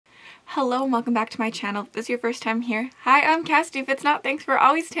Hello and welcome back to my channel. If this is your first time here, hi, I'm Cassidy. If it's not, thanks for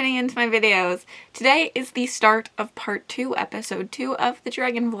always tuning into my videos. Today is the start of part 2, episode 2 of the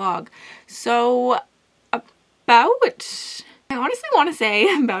dragon vlog. So, I honestly want to say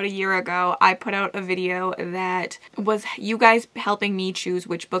about a year ago, I put out a video that was you guys helping me choose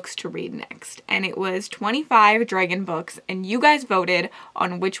which books to read next. And it was 25 dragon books, and you guys voted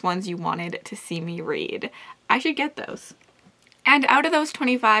on which ones you wanted to see me read. I should get those. And out of those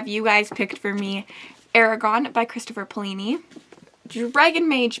 25, you guys picked for me Eragon by Christopher Polini, Dragon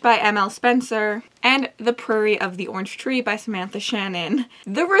Mage by M.L. Spencer, and The Prairie of the Orange Tree by Samantha Shannon.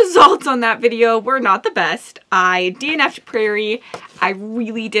 The results on that video were not the best. I DNF'd Prairie, I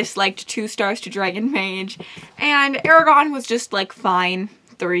really disliked 2 stars to Dragon Mage, and Eragon was just like fine,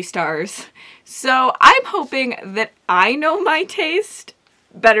 3 stars. So I'm hoping that I know my taste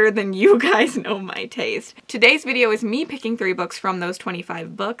better than you guys know my taste. Today's video is me picking 3 books from those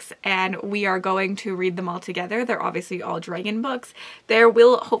 25 books, and we are going to read them all together. They're obviously all dragon books. There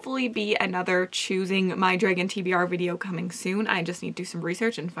will hopefully be another choosing my dragon TBR video coming soon. I just need to do some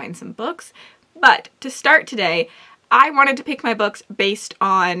research and find some books. But to start today, I wanted to pick my books based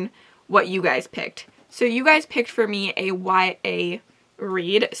on what you guys picked. So you guys picked for me a YA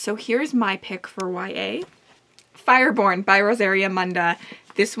read. So here's my pick for YA. Fireborne by Rosaria Munda.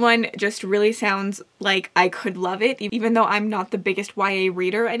 This one just really sounds like I could love it, even though I'm not the biggest YA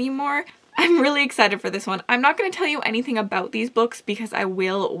reader anymore. I'm really excited for this one. I'm not going to tell you anything about these books because I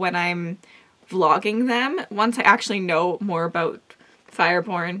will when I'm vlogging them. Once I actually know more about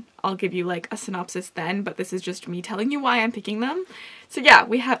Fireborne, I'll give you like a synopsis then, but this is just me telling you why I'm picking them. So yeah,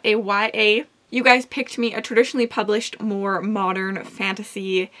 we have a YA. You guys picked me a traditionally published, more modern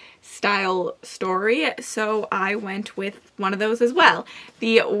fantasy style story, so I went with one of those as well.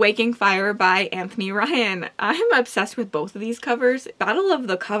 The Waking Fire by Anthony Ryan. I'm obsessed with both of these covers. Battle of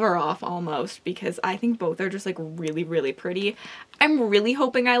the cover off almost, because I think both are just like really, really pretty. I'm really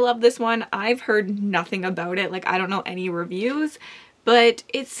hoping I love this one. I've heard nothing about it, like I don't know any reviews, but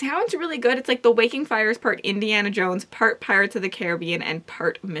it sounds really good. It's like The Waking Fire is part Indiana Jones, part Pirates of the Caribbean, and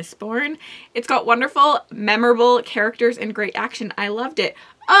part Mistborn. It's got wonderful, memorable characters and great action. I loved it.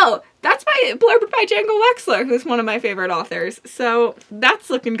 Oh, that's blurb by Django Wexler, who's one of my favorite authors. So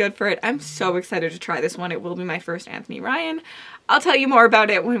that's looking good for it. I'm so excited to try this one. It will be my first Anthony Ryan. I'll tell you more about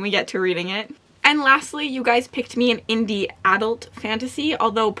it when we get to reading it. And lastly, you guys picked me an indie adult fantasy,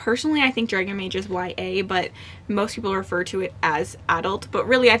 although personally I think Dragon Mage is YA, but most people refer to it as adult. But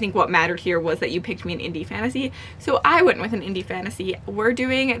really I think what mattered here was that you picked me an indie fantasy, so I went with an indie fantasy. We're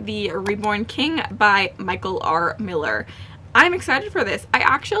doing the Reborn King by Michael R. Miller. I'm excited for this. I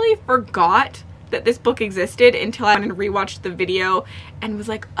actually forgot that this book existed until I went and rewatched the video and was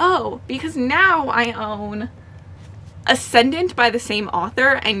like, oh, because now I own Ascendant by the same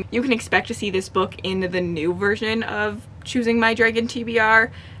author, and you can expect to see this book in the new version of Choosing My Dragon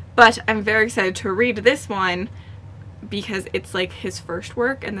TBR, but I'm very excited to read this one because it's like his first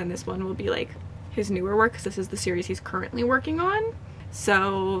work, and then this one will be like his newer work because this is the series he's currently working on.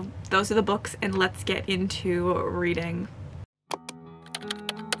 So those are the books, and let's get into reading.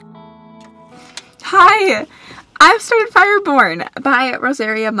 Hi! I've started Fireborne by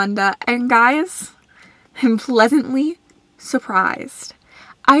Rosaria Munda, and guys, I'm pleasantly surprised.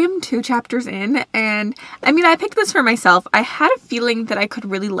 I am 2 chapters in, and I mean, I picked this for myself. I had a feeling that I could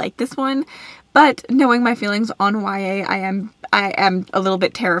really like this one, but knowing my feelings on YA, I am a little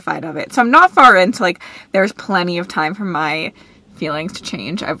bit terrified of it. So I'm not far in, so like there's plenty of time for my feelings to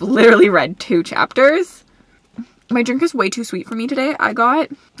change. I've literally read 2 chapters. My drink is way too sweet for me today. I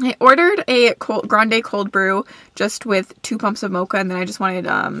ordered a grande cold brew just with 2 pumps of mocha, and then I just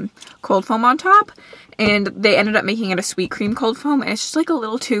wanted cold foam on top, and they ended up making it a sweet cream cold foam, and it's just like a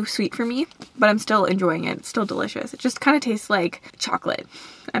little too sweet for me, but I'm still enjoying it. It's still delicious. It just kind of tastes like chocolate.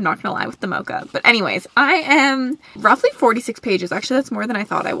 I'm not gonna lie with the mocha. But anyways, I am roughly 46 pages. Actually, that's more than I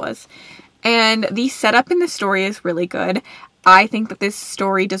thought I was. And the setup in the story is really good. I think that this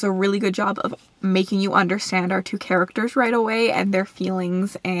story does a really good job of making you understand our 2 characters right away and their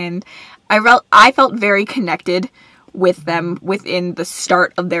feelings, and I felt very connected with them within the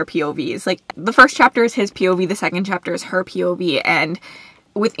start of their POVs. Like, the first chapter is his POV, the second chapter is her POV, and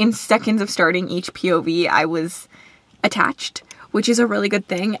within seconds of starting each POV, I was attached, which is a really good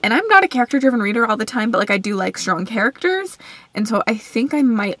thing. And I'm not a character-driven reader all the time, but like I do like strong characters, and so I think I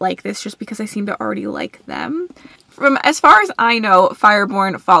might like this just because I seem to already like them. From as far as I know,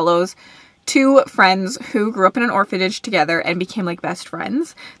 Fireborne follows 2 friends who grew up in an orphanage together and became like best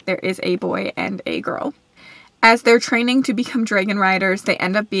friends. There is a boy and a girl. As they're training to become dragon riders, they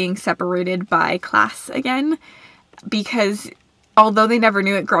end up being separated by class again because although they never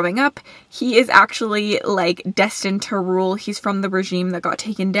knew it growing up, he is actually like destined to rule. He's from the regime that got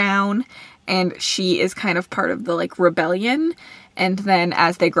taken down, and she is kind of part of the like rebellion. And then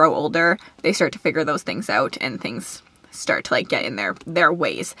as they grow older, they start to figure those things out, and things start to like get in their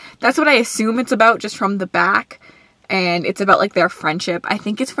ways. That's what I assume it's about just from the back. And it's about like their friendship. I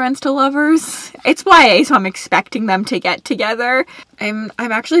think it's friends to lovers. It's YA, so I'm expecting them to get together. I'm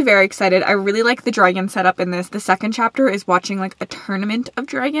actually very excited. I really like the dragon setup in this. The second chapter is watching like a tournament of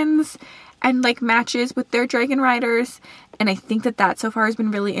dragons and like matches with their dragon riders. And I think that so far has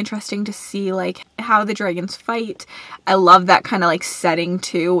been really interesting to see like how the dragons fight. I love that kind of like setting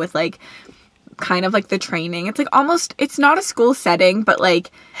too, with like kind of like the training. It's like almost, it's not a school setting, but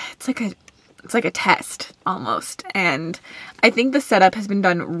like it's like a test almost. And I think the setup has been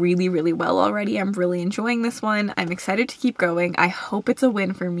done really, really well already. I'm really enjoying this one. I'm excited to keep going. I hope it's a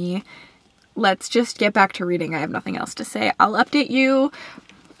win for me. Let's just get back to reading. I have nothing else to say. I'll update you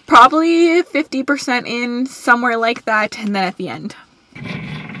probably 50% in, somewhere like that, and then at the end.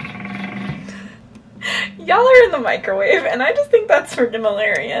 Y'all are in the microwave, and I just think that's freaking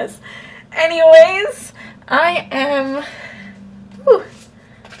hilarious. Anyways, I am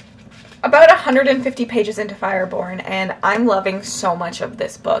about 150 pages into Fireborne, and I'm loving so much of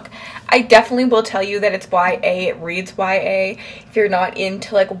this book. I definitely will tell you that it's YA, it reads YA. If you're not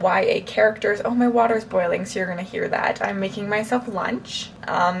into like YA characters, oh, my water's boiling, so you're gonna hear that. I'm making myself lunch,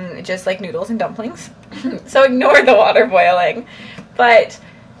 just like noodles and dumplings, so ignore the water boiling. But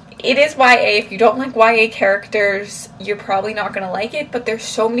it is YA. If you don't like YA characters, you're probably not going to like it, but there's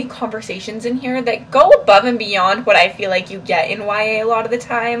so many conversations in here that go above and beyond what I feel like you get in YA a lot of the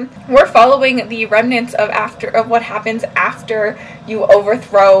time. We're following the remnants of what happens after you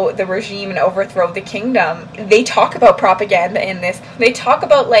overthrow the regime and overthrow the kingdom. They talk about propaganda in this. They talk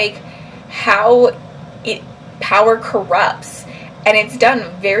about like how power corrupts. And it's done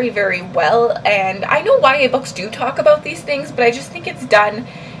very, very well. And I know YA books do talk about these things, but I just think it's done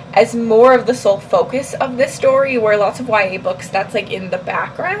as more of the sole focus of this story, where lots of YA books, that's like in the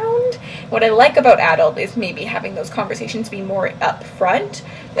background. What I like about adult is maybe having those conversations be more up front.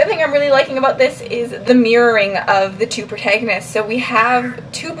 The other thing I'm really liking about this is the mirroring of the two protagonists. So we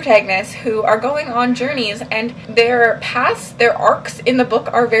have two protagonists who are going on journeys, and their paths, their arcs in the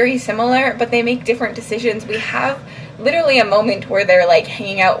book are very similar, but they make different decisions. We have literally a moment where they're like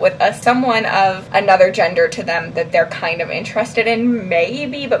hanging out with someone of another gender to them that they're kind of interested in,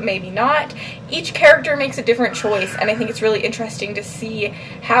 maybe, but maybe not. Each character makes a different choice, and I think it's really interesting to see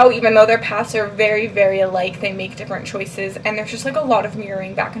how, even though their paths are very, very alike, they make different choices, and there's just like a lot of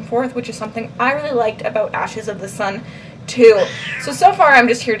mirroring back and forth, which is something I really liked about Ashes of the Sun too. So far I'm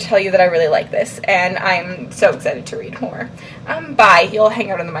just here to tell you that I really like this, and I'm so excited to read more. Bye. You'll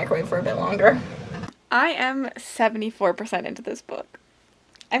hang out in the microwave for a bit longer. I am 74% into this book.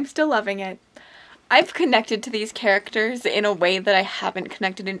 I'm still loving it. I've connected to these characters in a way that I haven't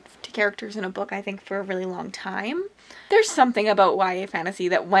connected to characters in a book, I think, for a really long time. There's something about YA fantasy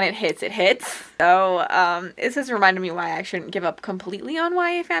that when it hits, it hits. So, this has reminded me why I shouldn't give up completely on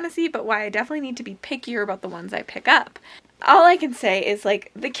YA fantasy, but why I definitely need to be pickier about the ones I pick up. All I can say is,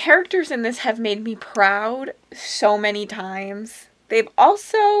 like, the characters in this have made me proud so many times. They've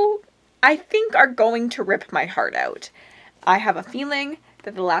also, I think, are going to rip my heart out. I have a feeling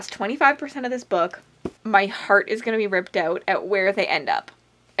that the last 25% of this book, my heart is going to be ripped out at where they end up.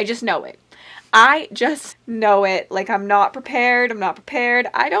 I just know it. I just know it. Like, I'm not prepared. I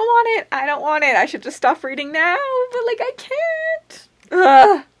don't want it. I should just stop reading now, but, like, I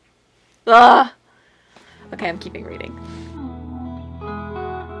can't. Ugh. Okay, I'm keeping reading.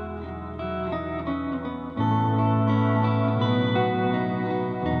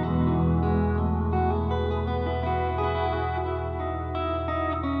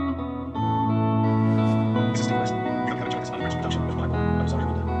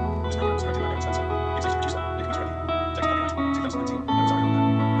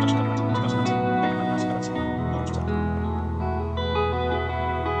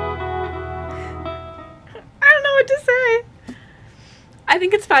 I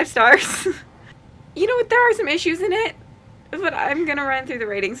think it's 5 stars. You know what, there are some issues in it, but I'm gonna run through the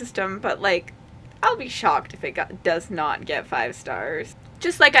rating system, but like, I'll be shocked if it does not get 5 stars.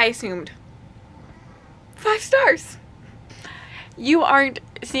 Just like I assumed. 5 stars! You aren't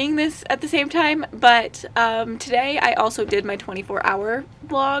seeing this at the same time, but today I also did my 24-hour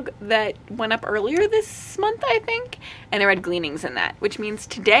vlog that went up earlier this month, I think, and I read gleanings in that, which means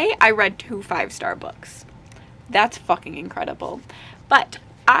today I read 2 5-star books. That's fucking incredible. But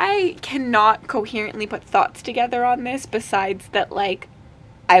I cannot coherently put thoughts together on this besides that, like,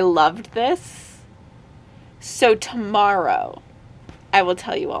 I loved this. So tomorrow I will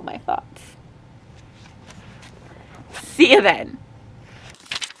tell you all my thoughts. See you then.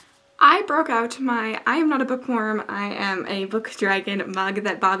 I broke out my I am not a bookworm, I am a book dragon mug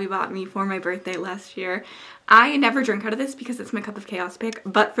that Bobby bought me for my birthday last year. I never drink out of this because it's my cup of chaos pick,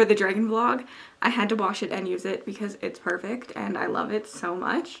 but for the dragon vlog, I had to wash it and use it because it's perfect and I love it so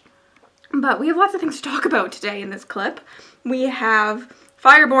much. But we have lots of things to talk about today in this clip. We have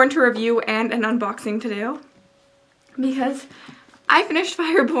Fireborne to review and an unboxing to do because I finished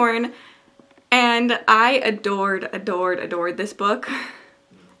Fireborne and I adored this book.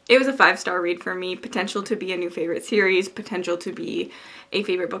 It was a 5-star read for me, potential to be a new favorite series, potential to be a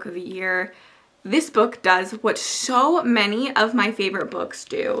favorite book of the year. This book does what so many of my favorite books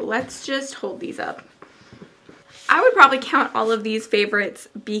do. Let's just hold these up. I would probably count all of these favorites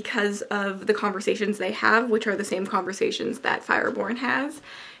because of the conversations they have, which are the same conversations that Fireborne has.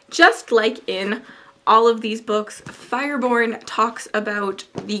 Just like in all of these books, Fireborne talks about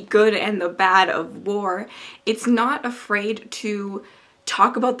the good and the bad of war. It's not afraid to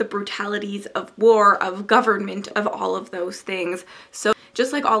talk about the brutalities of war, of government, of all of those things. So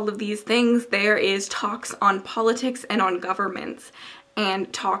just like all of these things, there is talks on politics and on governments,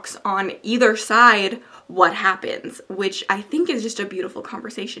 and talks on either side what happens, which I think is just a beautiful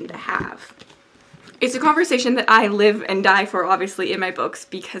conversation to have. It's a conversation that I live and die for, obviously, in my books,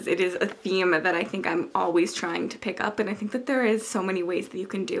 because it is a theme that I think I'm always trying to pick up, and I think that there is so many ways that you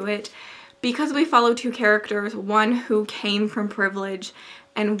can do it. Because we follow two characters, one who came from privilege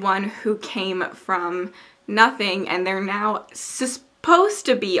and one who came from nothing, and they're now supposed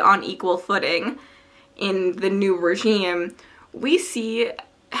to be on equal footing in the new regime, we see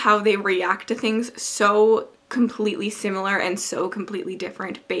how they react to things so completely similar and so completely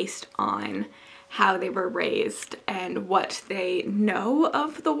different based on how they were raised and what they know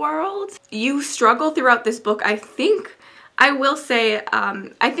of the world. You struggle throughout this book, I will say,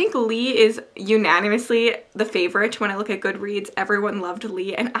 I think Lee is unanimously the favorite when I look at Goodreads. Everyone loved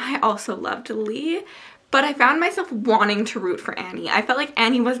Lee, and I also loved Lee, but I found myself wanting to root for Annie. I felt like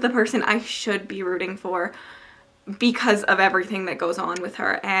Annie was the person I should be rooting for because of everything that goes on with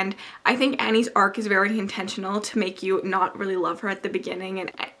her, and I think Annie's arc is very intentional to make you not really love her at the beginning,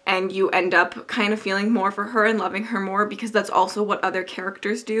 and you end up kind of feeling more for her and loving her more because that's also what other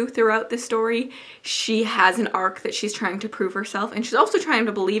characters do throughout this story. She has an arc that she's trying to prove herself, and she's also trying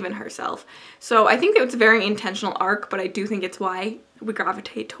to believe in herself. So I think that it's a very intentional arc, but I do think it's why we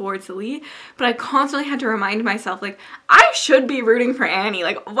gravitate towards Lee. But I constantly had to remind myself, like, I should be rooting for Annie.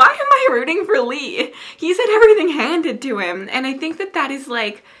 Like, why am I rooting for Lee? He's had everything handed to him. And I think that that is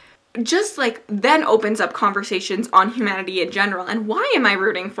like, just like then opens up conversations on humanity in general. And why am I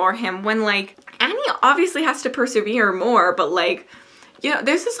rooting for him when, like, Annie obviously has to persevere more, but like, you know,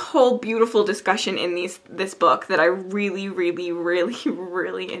 there's this whole beautiful discussion in this book that I really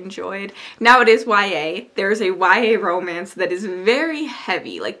enjoyed. Now it is YA. There's a YA romance that is very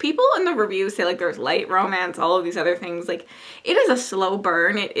heavy. Like, people in the reviews say like there's light romance, all of these other things. Like, it is a slow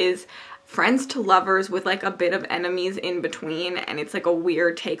burn. It is friends to lovers with like a bit of enemies in between, and it's like a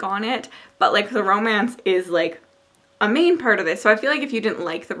weird take on it. But like the romance is like a main part of this. So I feel like if you didn't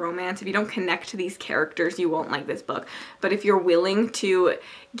like the romance, if you don't connect to these characters, you won't like this book. But if you're willing to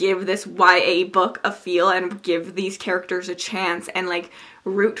give this YA book a feel and give these characters a chance and like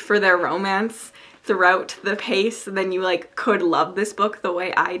root for their romance throughout the pace, then you like could love this book the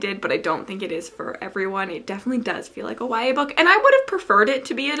way I did. But I don't think it is for everyone. It definitely does feel like a YA book, and I would have preferred it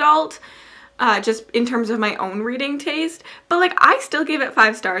to be adult, just in terms of my own reading taste. But like, I still gave it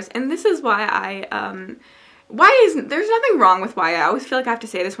 5 stars, and this is why there's nothing wrong with YA. I always feel like I have to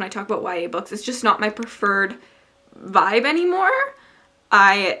say this when I talk about YA books. It's just not my preferred vibe anymore.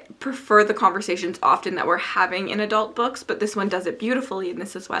 I prefer the conversations often that we're having in adult books, but this one does it beautifully, and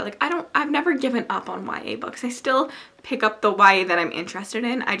this is why, like, I've never given up on YA books. I still pick up the YA that I'm interested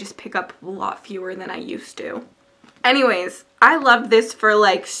in. I just pick up a lot fewer than I used to. Anyways, I love this for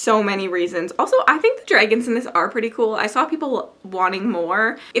like so many reasons. Also, I think the dragons in this are pretty cool. I saw people wanting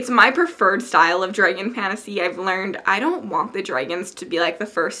more. It's my preferred style of dragon fantasy. I've learned I don't want the dragons to be like the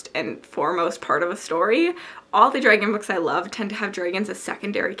first and foremost part of a story. All the dragon books I love tend to have dragons as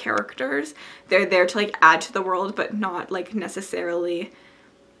secondary characters. They're there to like add to the world, but not like necessarily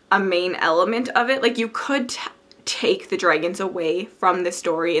a main element of it. Like, you could take the dragons away from the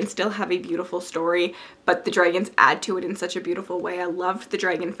story and still have a beautiful story, but the dragons add to it in such a beautiful way. I loved the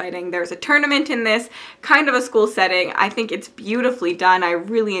dragon fighting. There's a tournament in this, kind of a school setting. I think it's beautifully done. I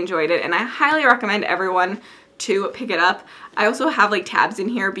really enjoyed it, and I highly recommend everyone to pick it up. I also have like tabs in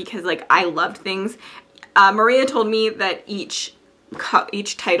here because like I loved things. Maria told me that each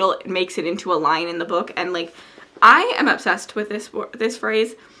title makes it into a line in the book, and like I am obsessed with this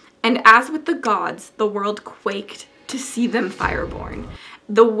phrase. And as with the gods, the world quaked to see them fireborne.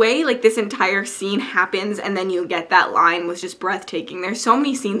 The way like this entire scene happens and then you get that line was just breathtaking. There's so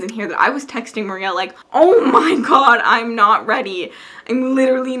many scenes in here that I was texting Maria like, oh my god, I'm not ready. I'm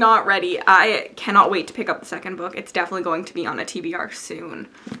literally not ready. I cannot wait to pick up the second book. It's definitely going to be on a TBR soon.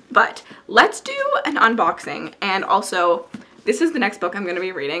 But let's do an unboxing. And also, this is the next book I'm going to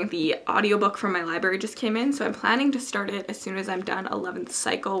be reading. The audiobook from my library just came in, so I'm planning to start it as soon as I'm done 11th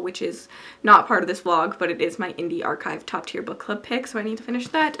Cycle, which is not part of this vlog, but it is my Indie Archive top tier book club pick, so I need to finish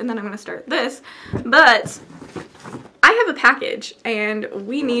that, and then I'm going to start this. But I have a package, and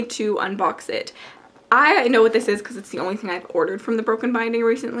we need to unbox it. I know what this is because it's the only thing I've ordered from the Broken Binding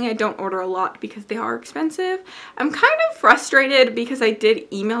recently. I don't order a lot because they are expensive. I'm kind of frustrated because I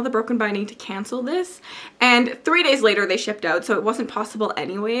did email the Broken Binding to cancel this, and 3 days later they shipped out, so it wasn't possible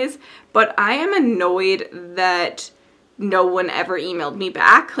anyways. But I am annoyed that no one ever emailed me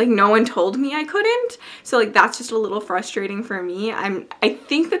back. Like, no one told me I couldn't. So like that's just a little frustrating for me. I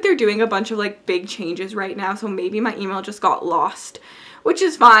think that they're doing a bunch of like big changes right now, so maybe my email just got lost, which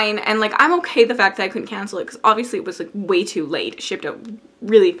is fine. And like I'm okay the fact that I couldn't cancel it because obviously it was like way too late. It shipped out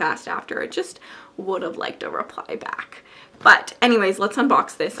really fast after. It just would have liked a reply back. But anyways, let's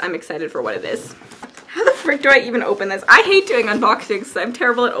unbox this. I'm excited for what it is. How the frick do I even open this? I hate doing unboxings. I'm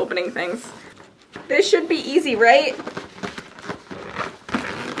terrible at opening things. This should be easy, right?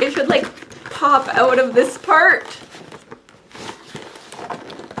 It should like pop out of this part.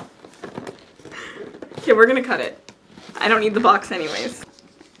 Okay, we're gonna cut it. I don't need the box anyways.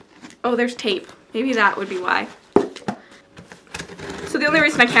 Oh, there's tape. Maybe that would be why. So the only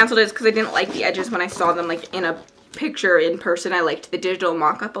reason I canceled it is because I didn't like the edges when I saw them like in a picture in person. I liked the digital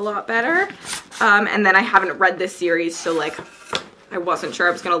mock-up a lot better. And then I haven't read this series, so like I wasn't sure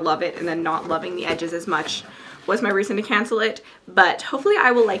I was gonna love it, and then not loving the edges as much was my reason to cancel it. But hopefully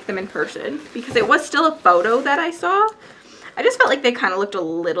I will like them in person because it was still a photo that I saw. I just felt like they kind of looked a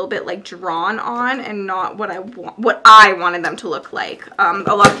little bit like drawn on and not what I wanted them to look like. A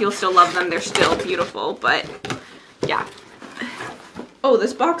lot of people still love them. They're still beautiful, but yeah. Oh,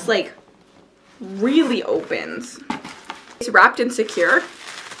 this box like really opens. It's wrapped and secure.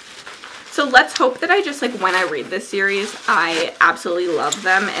 So let's hope that I just like when I read this series, I absolutely love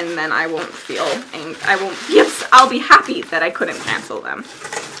them, and then I won't feel, and I'll be happy that I couldn't cancel them.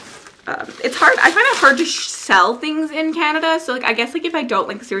 It's hard. I find it hard to sell things in Canada, so like I guess like if I don't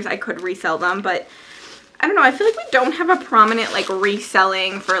like the series I could resell them, but I don't know, I feel like we don't have a prominent like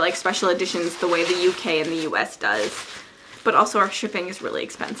reselling for like special editions the way the UK and the US does, but also our shipping is really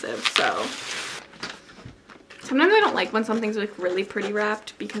expensive, so sometimes I don't like when something's like really pretty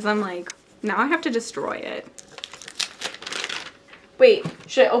wrapped because I'm like, now I have to destroy it. Wait,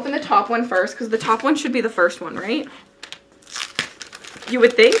 should I open the top one first? Because the top one should be the first one, right? You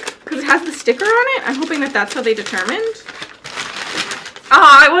would think, because it has the sticker on it. I'm hoping that that's how they determined.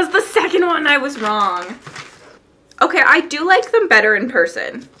 Ah, it was the second one. I was wrong. Okay, I do like them better in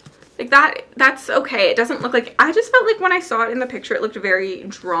person. Like that's okay. It doesn't look like, I just felt like when I saw it in the picture, it looked very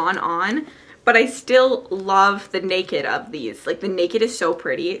drawn on, but I still love the naked of these. Like the naked is so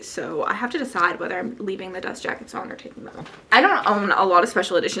pretty, so I have to decide whether I'm leaving the dust jackets on or taking them off. I don't own a lot of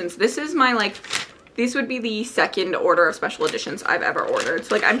special editions. This is my like, these would be the second order of special editions I've ever ordered.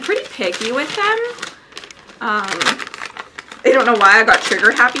 So like I'm pretty picky with them. I don't know why I got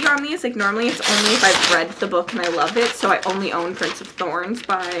trigger happy on these. Like normally it's only if I've read the book and I love it. So I only own Prince of Thorns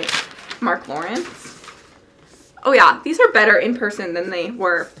by Mark Lawrence. Oh yeah, these are better in person than they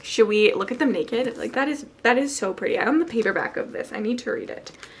were. Should we look at them naked? Like that is so pretty. I own the paperback of this. I need to read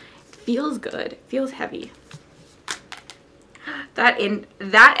it. It feels good. It feels heavy.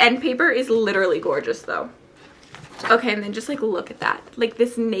 That end paper is literally gorgeous though. Okay, and then just like look at that. Like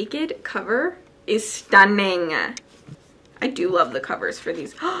this naked cover is stunning. I do love the covers for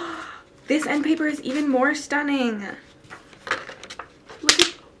these. This end paper is even more stunning.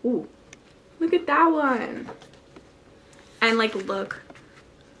 Look at that one. And like look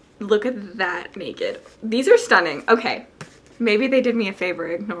at that naked. These are stunning. Okay, maybe they did me a favor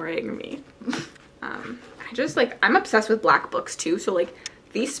ignoring me. I'm obsessed with black books too, so like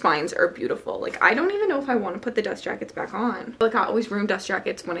these spines are beautiful. Like I don't even know if I want to put the dust jackets back on. Like I always ruin dust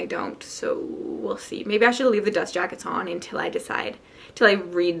jackets when I don't, so we'll see. Maybe I should leave the dust jackets on until I decide, till I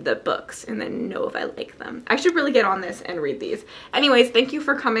read the books and then know if I like them. I should really get on this and read these. Anyways, thank you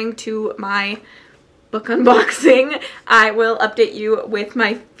for coming to my book unboxing. I will update you with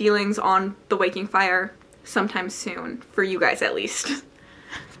my feelings on The Waking Fire sometime soon, for you guys at least.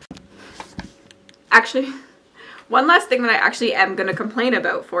 Actually, One last thing that I actually am going to complain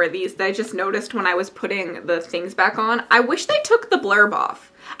about for these that I just noticed when I was putting the things back on. I wish they took the blurb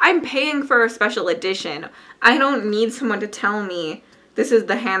off. I'm paying for a special edition. I don't need someone to tell me this is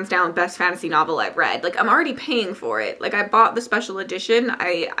the hands down best fantasy novel I've read. Like, I'm already paying for it. Like, I bought the special edition.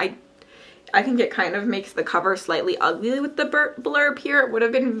 I think it kind of makes the cover slightly ugly with the blurb here. It would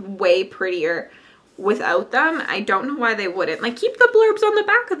have been way prettier without them. I don't know why they wouldn't. Like, keep the blurbs on the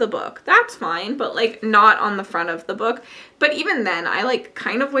back of the book. That's fine, but like not on the front of the book. But even then, I like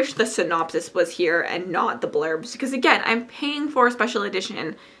kind of wish the synopsis was here and not the blurbs, because again, I'm paying for a special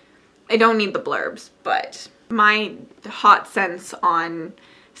edition. I don't need the blurbs, but my hot sense on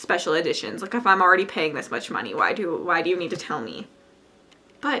special editions, like if I'm already paying this much money, why do you need to tell me?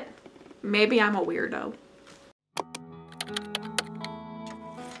 But maybe I'm a weirdo.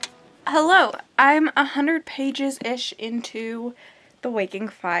 Hello, I'm 100 pages-ish into The Waking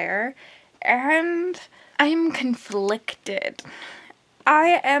Fire, and I'm conflicted.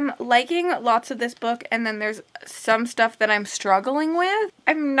 I am liking lots of this book, and then there's some stuff that I'm struggling with.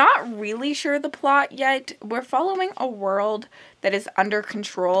 I'm not really sure the plot yet. We're following a world that is under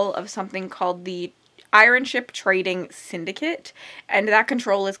control of something called the Iron Ship Trading Syndicate, and that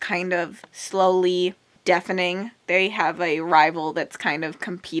control is kind of slowly deafening. They have a rival that's kind of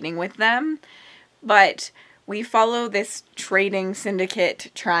competing with them, but we follow this trading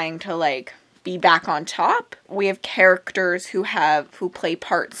syndicate trying to like be back on top. We have characters who play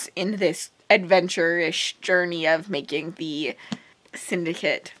parts in this adventure-ish journey of making the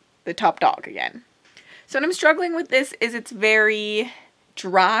syndicate the top dog again. So what I'm struggling with this is it's very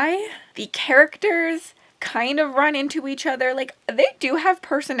dry. The characters kind of run into each other. Like, they do have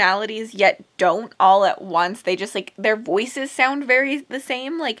personalities, yet don't all at once. They just, like, their voices sound very the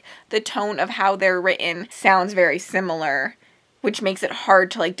same. Like, the tone of how they're written sounds very similar, which makes it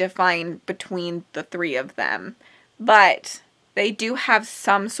hard to, like, define between the three of them. But they do have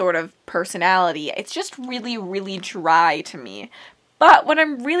some sort of personality. It's just really, really dry to me. But what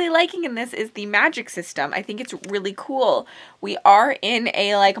I'm really liking in this is the magic system. I think it's really cool. We are in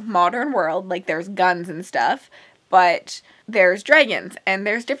a, like, modern world. Like, there's guns and stuff. But there's dragons. And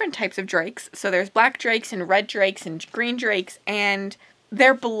there's different types of drakes. So there's black drakes and red drakes and green drakes. And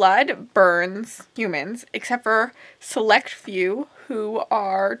their blood burns humans. Except for select few who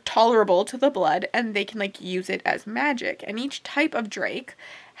are tolerable to the blood. And they can, like, use it as magic. And each type of drake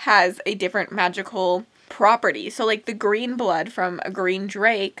has a different magical property. So like the green blood from a green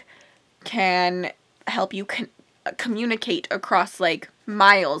drake can help you communicate across like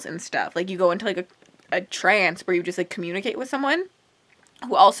miles and stuff. Like you go into like a trance where you just like communicate with someone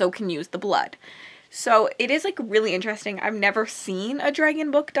who also can use the blood. So it is like really interesting. I've never seen a dragon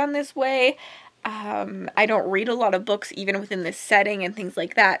book done this way. I don't read a lot of books even within this setting and things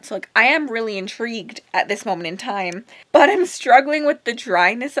like that. So like I am really intrigued at this moment in time, but I'm struggling with the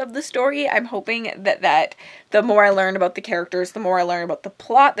dryness of the story. I'm hoping that the more I learn about the characters, the more I learn about the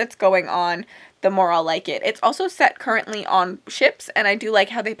plot that's going on, the more I'll like it. It's also set currently on ships, and I do like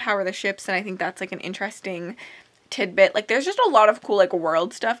how they power the ships, and I think that's like an interesting tidbit. Like there's just a lot of cool like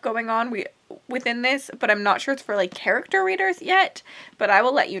world stuff going on within this, but I'm not sure it's for like character readers yet, but I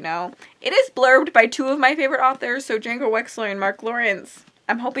will let you know. It is blurbed by two of my favorite authors, so Django Wexler and Mark Lawrence.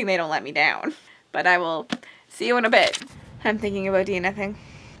 I'm hoping they don't let me down, but I will see you in a bit. I'm thinking about DNFing.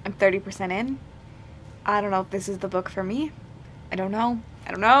 I'm 30% in. I don't know if this is the book for me. I don't know.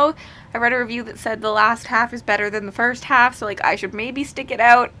 I read a review that said the last half is better than the first half, so like I should maybe stick it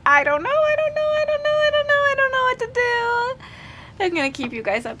out. I don't know what to do. I'm gonna keep you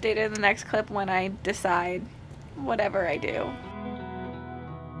guys updated in the next clip when I decide whatever I do.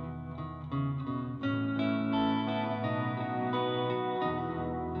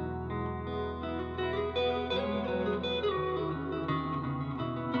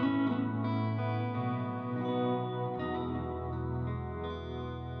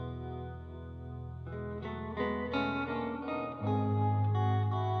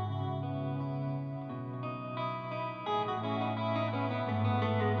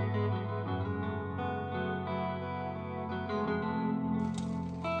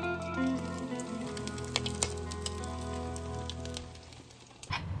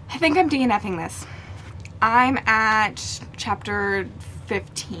 I think I'm DNFing this. I'm at chapter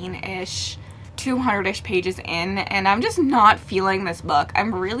 15-ish, 200-ish pages in, and I'm just not feeling this book.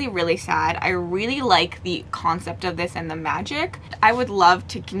 I'm really, really sad. I really like the concept of this and the magic. I would love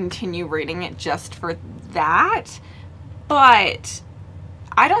to continue reading it just for that, but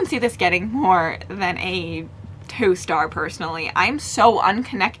I don't see this getting more than a 2-star personally. I'm so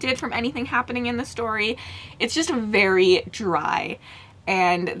unconnected from anything happening in the story. It's just very dry.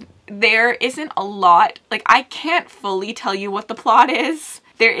 and there isn't a lot, like, I can't fully tell you what the plot is.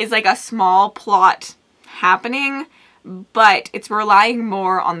 There is like a small plot happening, but it's relying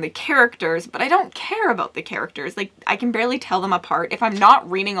more on the characters, but I don't care about the characters. Like, I can barely tell them apart. If I'm not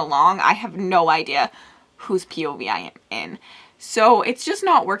reading along, I have no idea whose POV I am in. So it's just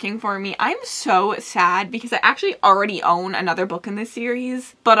not working for me. I'm so sad because I actually already own another book in this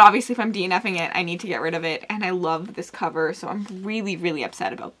series, but obviously if I'm DNFing it, I need to get rid of it, and I love this cover, so I'm really, really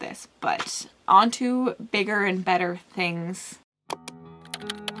upset about this. But on to bigger and better things.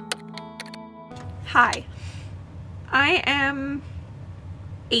 Hi. I am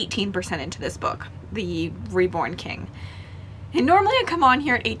 18% into this book, The Reborn King. And normally I come on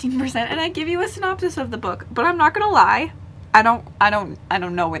here at 18% and I give you a synopsis of the book, but I'm not gonna lie, I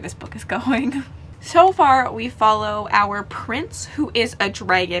don't know where this book is going. So far we follow our prince, who is a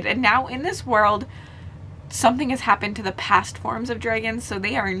dragon, and now in this world something has happened to the past forms of dragons, so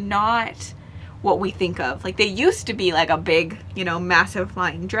they are not what we think of. Like, they used to be like a big, you know, massive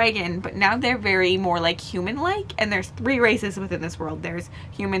flying dragon, but now they're very more like human-like, and there's 3 races within this world. There's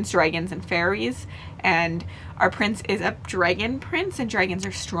humans, dragons, and fairies, and our prince is a dragon prince, and dragons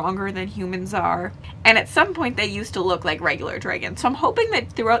are stronger than humans are. And at some point they used to look like regular dragons, so I'm hoping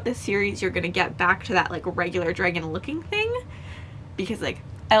that throughout this series you're gonna get back to that like regular dragon looking thing, because like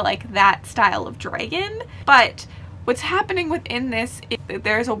I like that style of dragon. But what's happening within this is that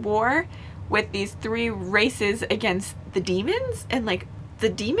there's a war with these 3 races against the demons and like the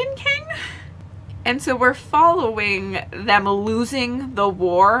Demon King. And so we're following them losing the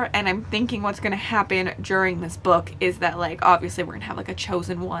war, and I'm thinking what's gonna happen during this book is that, like, obviously we're gonna have like a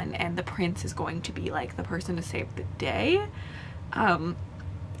chosen one, and the prince is going to be like the person to save the day.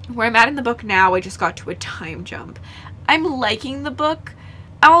 Where I'm at in the book now, I just got to a time jump. I'm liking the book.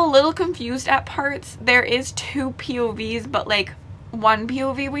 I'm a little confused at parts. There is 2 POVs, but like one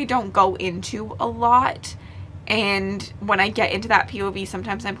POV we don't go into a lot, and when I get into that POV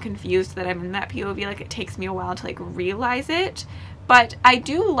sometimes I'm confused that I'm in that POV. Like, it takes me a while to like realize it. But I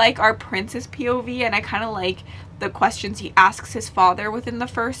do like our prince's POV, and I kind of like the questions he asks his father within the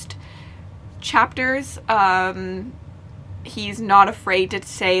first chapters. He's not afraid to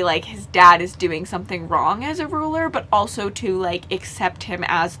say like his dad is doing something wrong as a ruler, but also to like accept him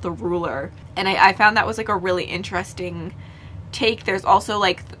as the ruler, and I found that was like a really interesting take. There's also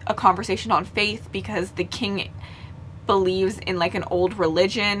like a conversation on faith, because the king believes in like an old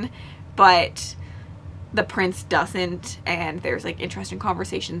religion, but the prince doesn't, and there's like interesting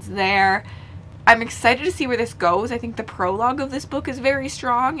conversations there. I'm excited to see where this goes. I think the prologue of this book is very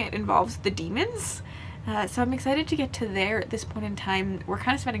strong. It involves the demons. So I'm excited to get to there at this point in time. We're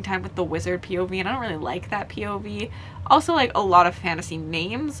kind of spending time with the wizard POV, and I don't really like that POV. Also, like, a lot of fantasy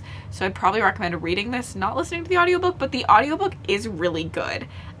names, so I'd probably recommend reading this, not listening to the audiobook, but the audiobook is really good.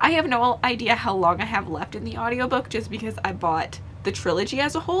 I have no idea how long I have left in the audiobook, just because I bought the trilogy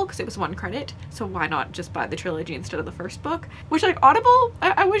as a whole, because it was 1 credit, so why not just buy the trilogy instead of the first book? Which, like, Audible,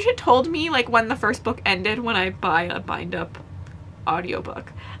 I wish it told me, like, when the first book ended when I buy a bind-up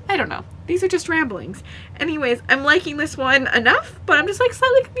audiobook. I don't know. These are just ramblings. Anyways, I'm liking this one enough, but I'm just like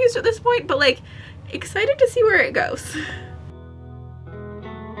slightly confused at this point, but like excited to see where it goes.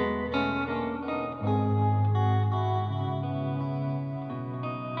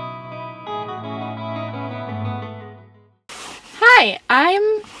 Hi,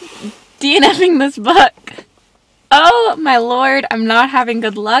 I'm DNFing this book. Oh my lord, I'm not having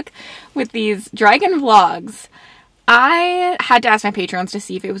good luck with these dragon vlogs. I had to ask my patrons to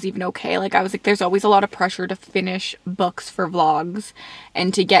see if it was even okay. Like, I was like, there's always a lot of pressure to finish books for vlogs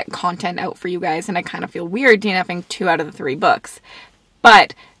and to get content out for you guys, and I kind of feel weird DNFing 2 out of the 3 books.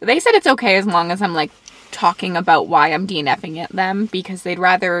 But they said it's okay as long as I'm, like, talking about why I'm DNFing at them, because they'd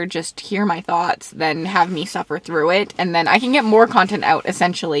rather just hear my thoughts than have me suffer through it, and then I can get more content out,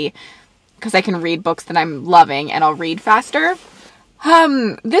 essentially, because I can read books that I'm loving, and I'll read faster.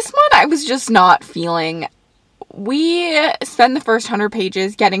 This one I was just not feeling. We spend the first 100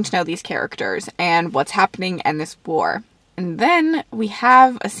 pages getting to know these characters and what's happening in this war. And then we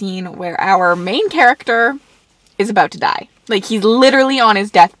have a scene where our main character is about to die. Like, he's literally on his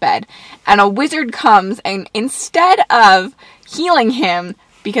deathbed. And a wizard comes, and instead of healing him,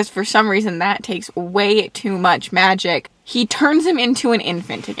 because for some reason that takes way too much magic, he turns him into an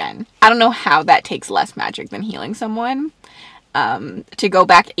infant again. I don't know how that takes less magic than healing someone. To go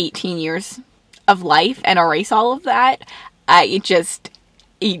back 18 years of life and erase all of that, I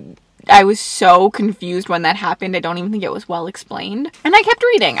was so confused when that happened. I don't even think it was well explained, and I kept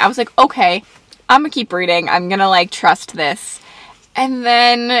reading. I was like, okay, I'm gonna keep reading, I'm gonna like trust this. And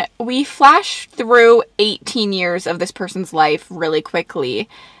then we flash through 18 years of this person's life really quickly.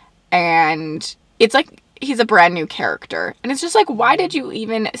 And it's like he's a brand new character. And it's just like, why did you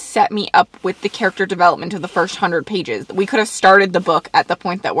even set me up with the character development of the first 100 pages? We could have started the book at the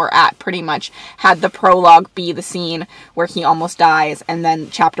point that we're at, pretty much. Had the prologue be the scene where he almost dies. And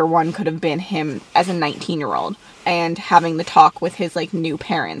then chapter 1 could have been him as a 19-year-old. And having the talk with his, like, new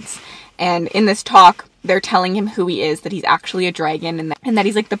parents. And in this talk, they're telling him who he is, that he's actually a dragon, and that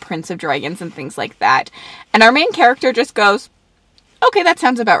he's, like, the prince of dragons and things like that. And our main character just goes, okay, that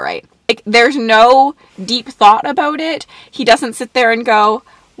sounds about right. Like, there's no deep thought about it. He doesn't sit there and go,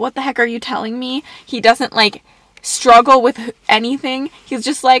 what the heck are you telling me? He doesn't, like, struggle with anything. He's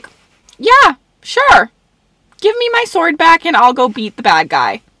just like, yeah, sure. Give me my sword back and I'll go beat the bad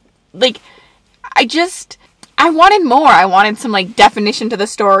guy. Like, I wanted more. I wanted some, like, definition to the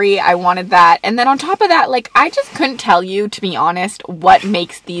story. I wanted that. And then on top of that, like, I just couldn't tell you, to be honest, what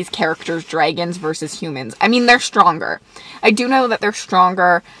makes these characters dragons versus humans. I mean, they're stronger. I do know that they're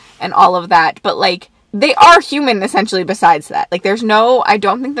stronger and all of that, but, like, they are human, essentially, besides that. Like, I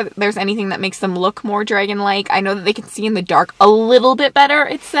don't think that there's anything that makes them look more dragon-like. I know that they can see in the dark a little bit better,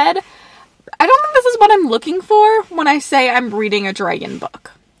 it's said. I don't think this is what I'm looking for when I say I'm reading a dragon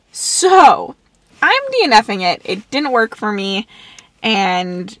book. So, I'm DNFing it. It didn't work for me,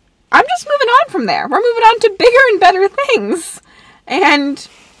 and I'm just moving on from there. We're moving on to bigger and better things, and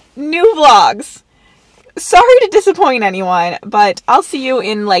new vlogs. Sorry to disappoint anyone, but I'll see you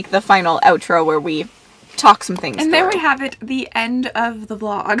in, like, the final outro where we talk some things And there we have it, the end of the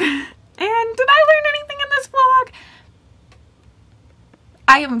vlog. And did I learn anything in this vlog?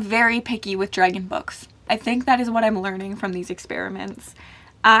 I am very picky with dragon books. I think that is what I'm learning from these experiments.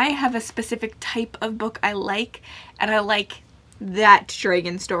 I have a specific type of book I like, and I like that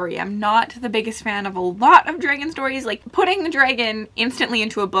dragon story. I'm not the biggest fan of a lot of dragon stories. Like, putting the dragon instantly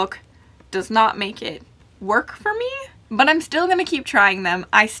into a book does not make it work for me, but I'm still gonna keep trying them.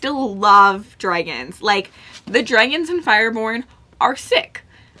 I still love dragons. Like, the dragons in Fireborne are sick.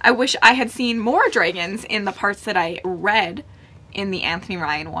 I wish I had seen more dragons in the parts that I read in the Anthony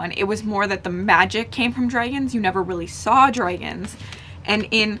Ryan one. It was more that the magic came from dragons. You never really saw dragons. And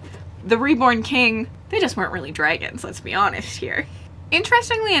in the Reborn King, they just weren't really dragons, let's be honest here.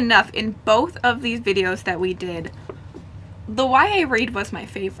 Interestingly enough, in both of these videos that we did, the YA read was my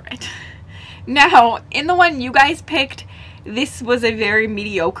favorite. Now, in the one you guys picked, this was a very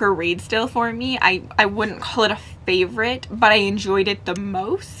mediocre read still for me. I wouldn't call it a favorite, but I enjoyed it the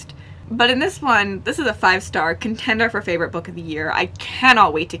most. But in this one, this is a 5-star contender for favorite book of the year. I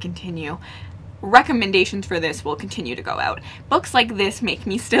cannot wait to continue. Recommendations for this will continue to go out. Books like this make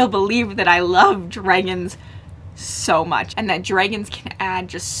me still believe that I love dragons so much, and that dragons can add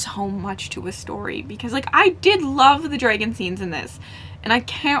just so much to a story, because, like, I did love the dragon scenes in this, and I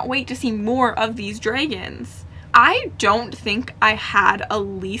can't wait to see more of these dragons. I don't think I had a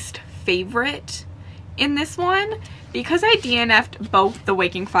least favorite in this one, because I DNF'd both The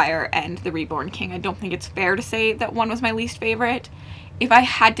Waking Fire and The Reborn King. I don't think it's fair to say that one was my least favorite. If I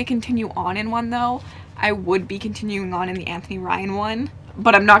had to continue on in one, though, I would be continuing on in the Anthony Ryan one,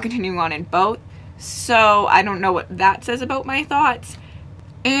 but I'm not continuing on in both, so I don't know what that says about my thoughts.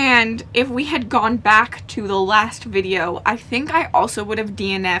 And if we had gone back to the last video, I think I also would have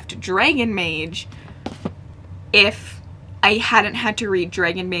DNF'd Dragon Mage if I hadn't had to read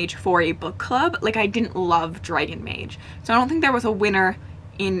Dragon Mage for a book club. Like, I didn't love Dragon Mage, so I don't think there was a winner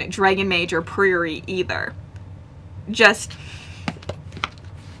in Dragon Mage or Prairie either. Just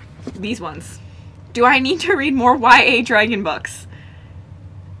these ones. Do I need to read more YA dragon books?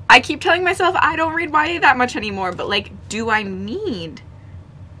 I keep telling myself I don't read YA that much anymore, but, like, do I need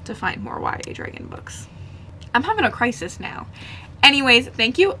to find more YA dragon books? I'm having a crisis now. Anyways,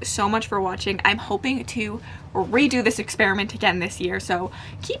 thank you so much for watching. I'm hoping to redo this experiment again this year, so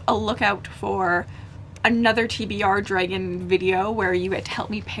keep a lookout for another TBR dragon video where you get to help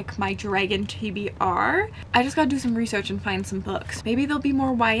me pick my dragon TBR. I just gotta do some research and find some books. Maybe there'll be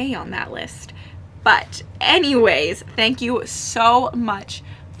more YA on that list. But anyways, thank you so much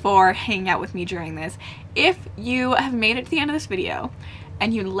for hanging out with me during this. If you have made it to the end of this video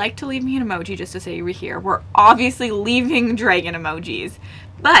and you'd like to leave me an emoji just to say you were here, we're obviously leaving dragon emojis,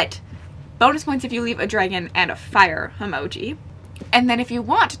 but bonus points if you leave a dragon and a fire emoji. And then if you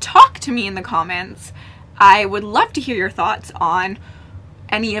want to talk to me in the comments, I would love to hear your thoughts on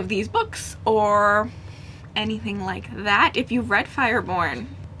any of these books or anything like that. If you've read Fireborne,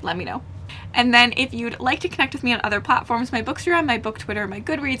 let me know. And then if you'd like to connect with me on other platforms, my Bookstagram, my Book Twitter, my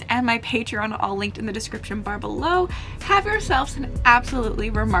Goodreads, and my Patreon are all linked in the description bar below. Have yourselves an absolutely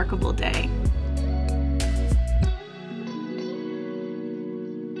remarkable day.